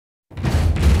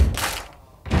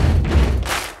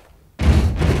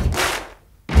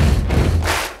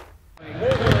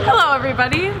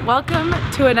everybody. Welcome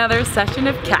to another session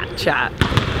of Cat Chat.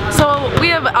 So we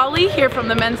have Ali here from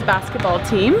the men's basketball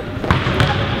team.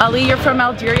 Ali, you're from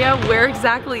Algeria. Where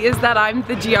exactly is that? I'm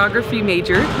the geography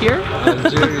major here.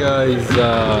 Algeria is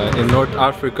in North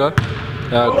Africa,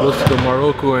 close to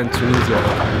Morocco and Tunisia.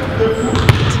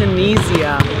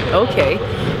 Tunisia, okay.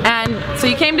 And so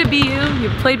you came to BU, you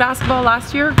played basketball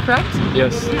last year, correct?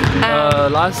 Yes.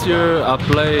 Last year I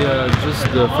played just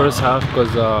the first half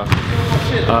because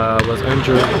I was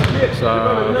injured, so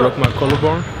I broke my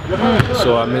collarbone,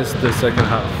 so I missed the second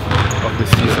half of the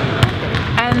season.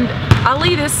 And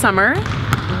Ali this summer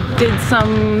did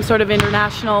some sort of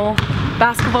international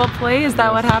basketball play, is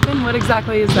that what happened? What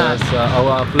exactly is that? Yes,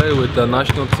 I played with the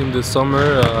national team this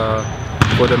summer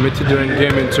for the Mediterranean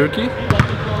game in Turkey.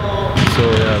 So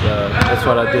yeah, that's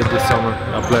what I did this summer.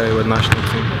 I played with national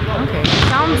team. Okay,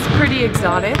 sounds pretty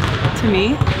exotic to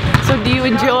me. So do you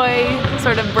enjoy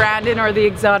sort of Brandon or the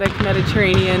exotic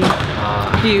Mediterranean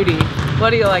beauty?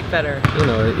 What do you like better? You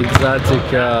know, exotic,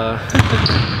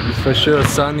 for sure,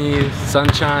 sunny,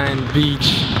 sunshine,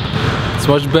 beach. It's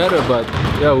much better, but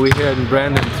yeah, we're here in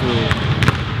Brandon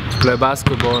to play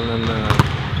basketball and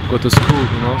go to school,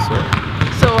 you know.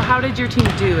 So how did your team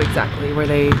do exactly? Were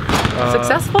they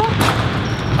successful?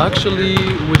 Actually,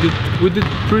 we did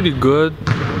pretty good.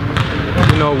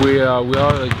 You know, we are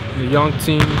a young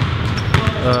team,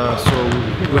 so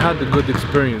we had a good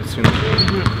experience. You know,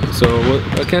 so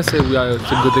I can say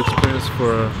it's a good experience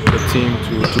for the team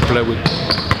to play with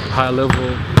high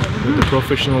level, with the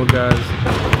professional guys.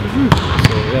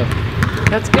 So yeah,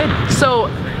 that's good. So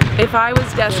if I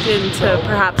was destined to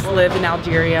perhaps live in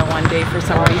Algeria one day for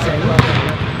some reason,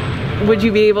 would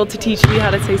you be able to teach me how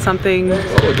to say something?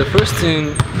 Oh, the first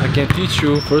thing I can teach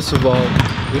you, first of all,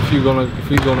 if you're gonna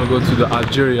go to the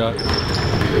Algeria,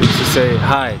 is to say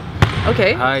hi.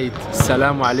 Okay. Hi,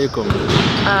 salamu alaikum.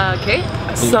 Okay.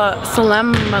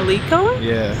 Salam alaikum?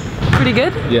 Yeah. Pretty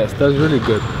good? Yes, that's really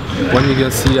good. When you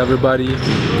can see everybody,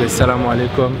 they salamu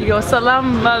alaikum. You go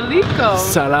salam alaikum.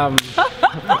 Salam.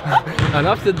 And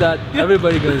after that,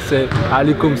 everybody gonna say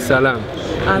alaikum salam.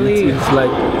 Ali. It's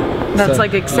like that's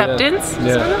like acceptance.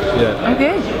 Yeah. Sort of? Yeah.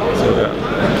 Okay. So,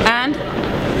 yeah. And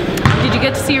did you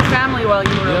get to see your family while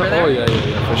you were over there? Oh yeah,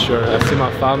 for sure. I see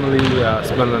my family. I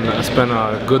spent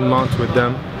a good month with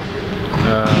them.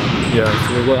 Yeah,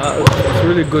 so it's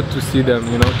really good to see them,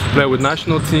 you know, to play with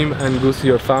national team and go see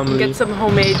your family. Get some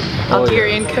homemade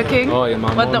Algerian cooking. Oh yeah,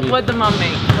 my mom. What the mom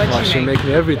make? She make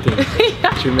me everything.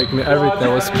 Yeah. She make me everything.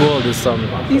 I was spoiled this summer.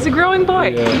 He's a growing boy.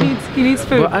 Yeah. He needs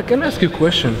food. But I can ask you a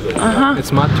question.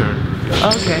 It's my turn.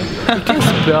 Okay. You can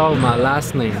spell my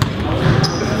last name.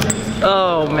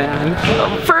 Oh man.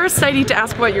 First I need to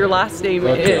ask what your last name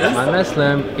is. My last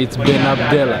name is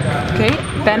Benabdelhak. Okay,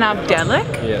 Benabdelhak.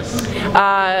 Yes.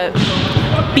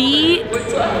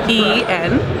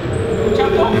 B-E-N.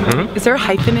 Is there a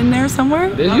hyphen in there somewhere?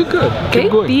 There you go. Okay,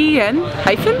 B-E-N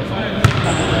hyphen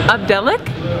Abdelhak.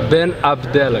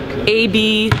 Benabdelhak.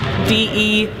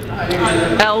 A-B-D-E-L-Y-C-K.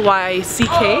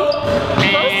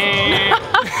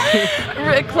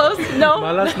 Close? No?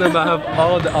 My last name, I have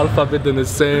all the alphabet in the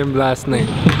same last name.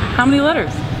 How many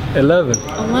letters? 11.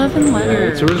 11 letters.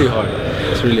 Yeah, it's really hard.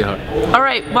 It's really hard.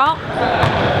 Alright, well,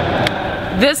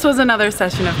 this was another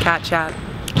session of Cat Chat.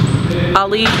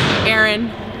 Ali,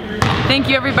 Erin, thank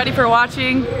you everybody for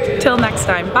watching. Till next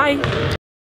time. Bye.